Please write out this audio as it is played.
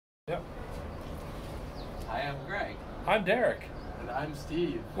Yep. Hi, I'm Greg. I'm Derek. And I'm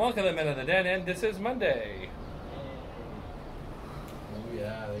Steve. Welcome to Men of the Den, and this is Monday. Oh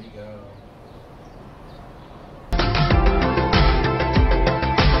yeah, there you go.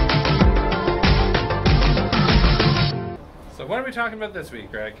 So what are we talking about this week,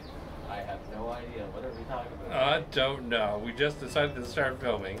 Greg? I have no idea. What are we talking about? I don't know. We just decided to start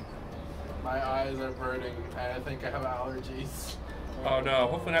filming. My eyes are burning, and I think I have allergies. Oh no,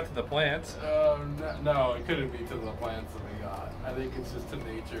 hopefully not to the plants. No, it couldn't be to the plants that we got. I think it's just to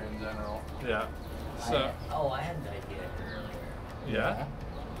nature in general. Yeah. So. I had an idea earlier. Yeah?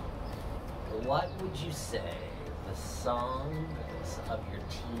 What would you say the songs of your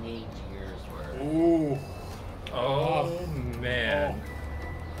teenage years were? Ooh. Oh man.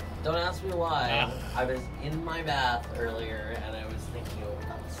 Don't ask me why. I was in my bath earlier, and I was thinking of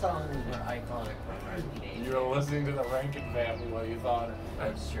what songs were iconic from our teenage You were listening to the Rankin Family while you thought it.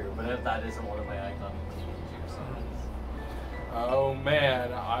 That's true, but if that isn't one of my iconic teenage year songs. Oh man,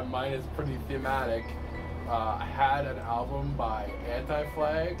 mine is pretty thematic. I had an album by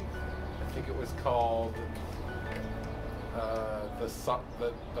Anti-Flag. I think it was called the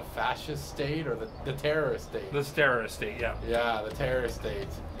Fascist State or the Terrorist State. The terrorist state, yeah. Yeah, the Terrorist State.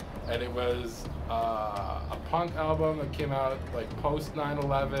 And it was a punk album that came out like post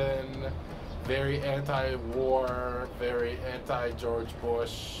 9/11, very anti-war, very anti-George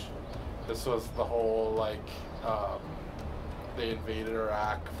Bush. This was the whole they invaded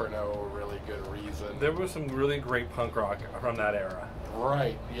Iraq for no really good reason. There was some really great punk rock from that era.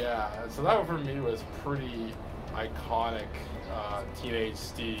 Right, yeah. So that one for me was pretty iconic. Teenage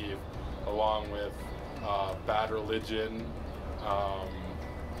Steve, along with Bad Religion.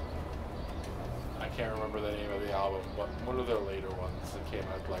 I can't remember the name of the album, but one of their later ones that came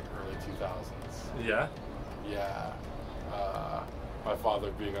out like early 2000s. Yeah? Yeah. My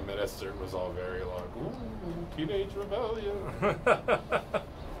father being a minister was all very like, ooh, teenage rebellion.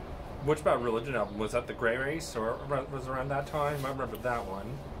 Which Bad Religion album? Was that the Grey Race, or was it around that time? I remember that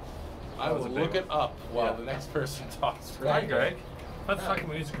one. I will look it up while the next person talks. Hi, Greg. Let's talk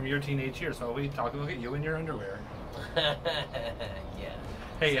about music from your teenage years. So we look at you in your underwear. Yeah.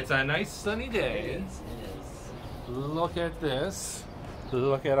 Hey, it's a nice sunny day. It is. Look at this.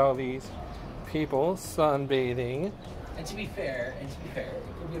 Look at all these people sunbathing. And to be fair, it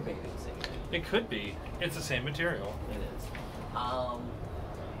could be a bathing suit. It could be. It's the same material. It is.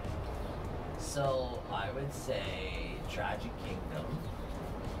 So I would say Tragic Kingdom,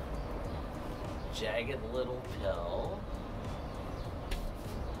 Jagged Little Pill.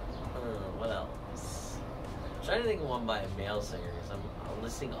 What else? I'm trying to think of one by a male singer because I'm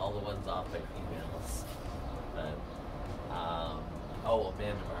listing all the ones off by females. But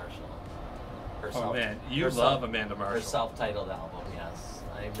Amanda Marshall. Oh man, you love Amanda Marshall. Her self-titled album, yes.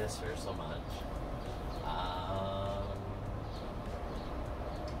 I miss her so much.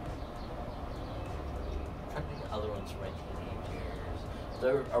 Trying to think of other ones from my teenage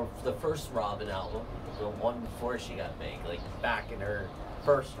years. The first Robin album, the one before she got big, like back in her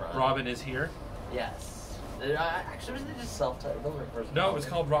first run. Robin Is Here? Yes. Actually, was it just self-titled? Her first No, album? it was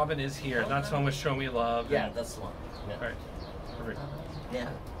called Robin Is Here. That's the one with Show Me Love. Yeah, that's the one. Yeah. Right. Perfect. Yeah.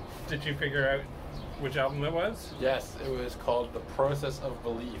 Did you figure out which album it was? Yes, it was called The Process of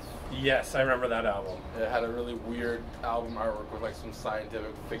Belief. Yes, I remember that album. It had a really weird album artwork with like some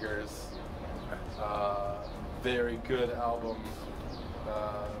scientific figures. Very good album.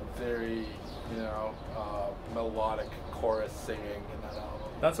 Very, melodic chorus singing in that album.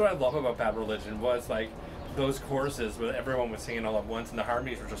 That's what I love about Bad Religion was like those choruses where everyone was singing all at once and the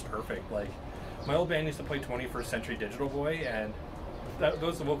harmonies were just perfect. Like my old band used to play 21st Century Digital Boy, and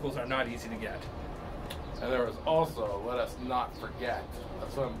those vocals are not easy to get. And there was also, let us not forget,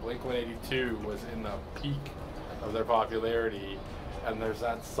 that's when Blink-182 was in the peak of their popularity, and there's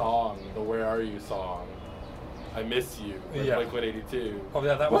that song, the Where Are You song, I Miss You, with Blink-182. Oh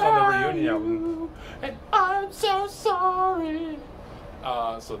yeah, that was on the reunion album. And I'm so sorry.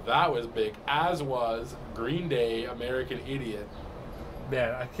 So that was big, as was Green Day, American Idiot.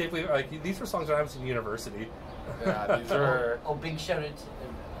 Man, I can't believe these were songs that I was in university. Yeah, these are... Big shout out to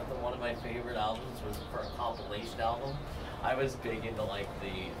one of my favorite albums was for a compilation album. I was big into like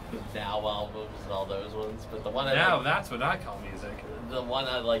the Now albums and all those ones, but the one that's what I call music. The one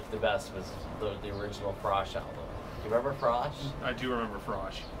I liked the best was the original Frosh album. You remember Frosh? I do remember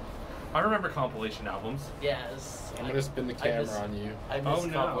Frosh. I remember compilation albums. Yes. I'm gonna spin the camera on you. I miss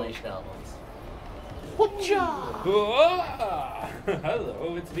compilation albums.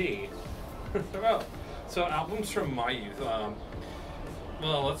 Hello, it's me. So albums from my youth.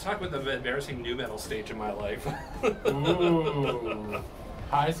 Well, let's talk about the embarrassing nu metal stage of my life. Ooh.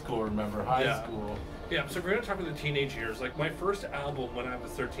 High school, remember? High Yeah. school. Yeah, so we're going to talk about the teenage years. Like, my first album when I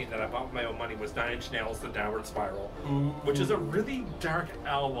was 13 that I bought with my own money was 9 Inch Nails' The Downward Spiral, which is a really dark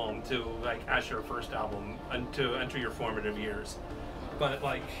album to, like, as your first album and to enter your formative years. But,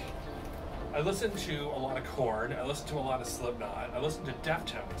 like, I listened to a lot of Korn, I listened to a lot of Slipknot, I listened to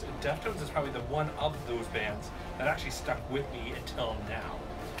Deftones, and Deftones is probably the one of those bands that actually stuck with me until now.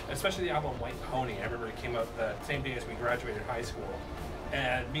 Especially the album White Pony. I remember it came out the same day as we graduated high school.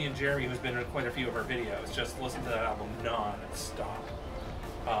 And me and Jerry, who's been in quite a few of our videos, just listened to that album non-stop.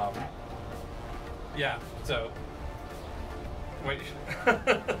 Yeah, so... Wait.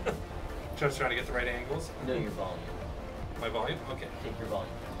 Just trying to get the right angles. No, your volume. My volume? Okay. Take your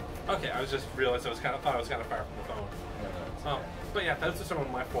volume. Okay, I was just realized thought I was kind of far from the phone. No, it's But yeah, that's just some of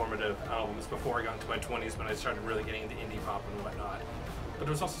my formative albums before I got into my 20s when I started really getting into indie pop and whatnot. But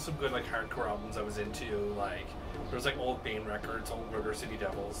there was also some good, like, hardcore albums I was into, like... There was, like, old Bane records, old Murder City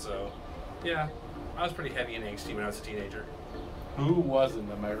Devils, so... Yeah, I was pretty heavy and angsty when I was a teenager. Who wasn't,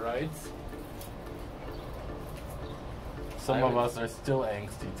 am I right? Some of us are still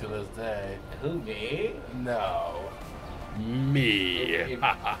angsty to this day. Who, me? No. Me. If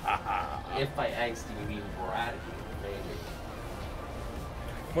by angsty you mean bratty, maybe.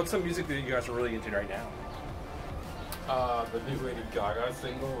 What's some music that you guys are really into right now? The new Lady Gaga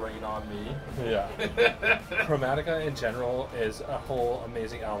single, Rain on Me. Yeah. Chromatica in general is a whole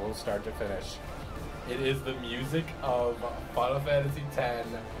amazing album, start to finish. It is the music of Final Fantasy X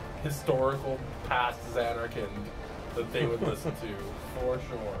historical past Xanarkand that they would listen to, for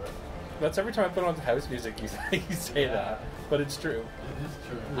sure. That's every time I put on house music, you say that, but it's true. It is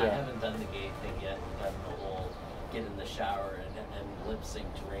true. I Yeah. haven't done the gay thing yet. Done the whole get in the shower and lip sync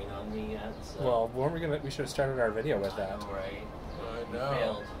to Rain on Me yet. So. Well, we should have started our video with I that. know, right? I know.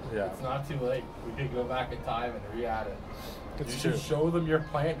 Failed. Yeah. It's not too late. We could go back in time and re-add it. It's You true. should show them your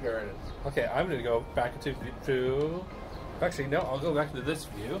plant garden. Okay, I'm gonna go back to actually no, I'll go back to this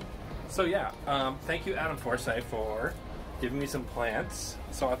view. So yeah, thank you Adam Forsyth for giving me some plants.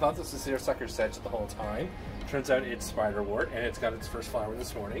 So I thought this was seersucker sedge the whole time. Turns out it's spiderwort and it's got its first flower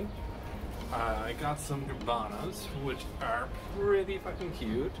this morning. I got some gabanas, which are pretty fucking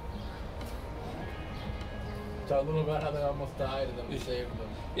cute. Talk a little about how they almost died and then we saved them.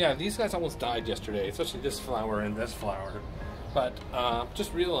 Yeah, these guys almost died yesterday, especially this flower and this flower. But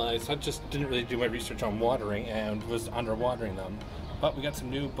just realized I just didn't really do my research on watering and was underwatering them. But we got some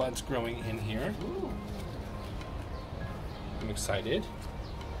new buds growing in here. Ooh. I'm excited.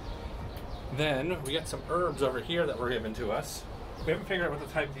 Then we got some herbs over here that were given to us. We haven't figured out what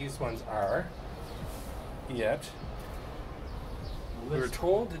the type these ones are yet. We were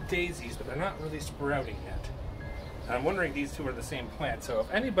told daisies, but they're not really sprouting yet. And I'm wondering if these two are the same plant. So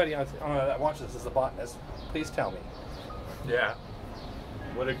if anybody that watches this is a botanist, please tell me. Yeah.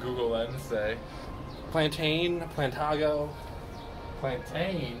 What did Google Lens say? Plantain, plantago.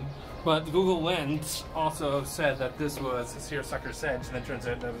 Plantain? But the Google Lens also said that this was a seersucker sedge, and then turns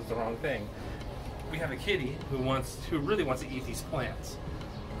out that was the wrong thing. We have a kitty who really wants to eat these plants.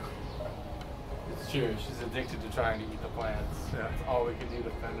 It's true. She's addicted to trying to eat the plants. Yeah. That's all we can do to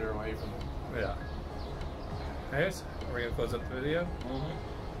fend her away from them. Yeah. Anyways, are we gonna close up the video?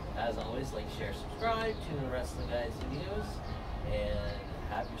 Mm-hmm. As always, like, share, subscribe, tune in the rest of the guys' videos, and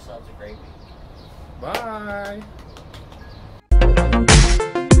have yourselves a great week. Bye.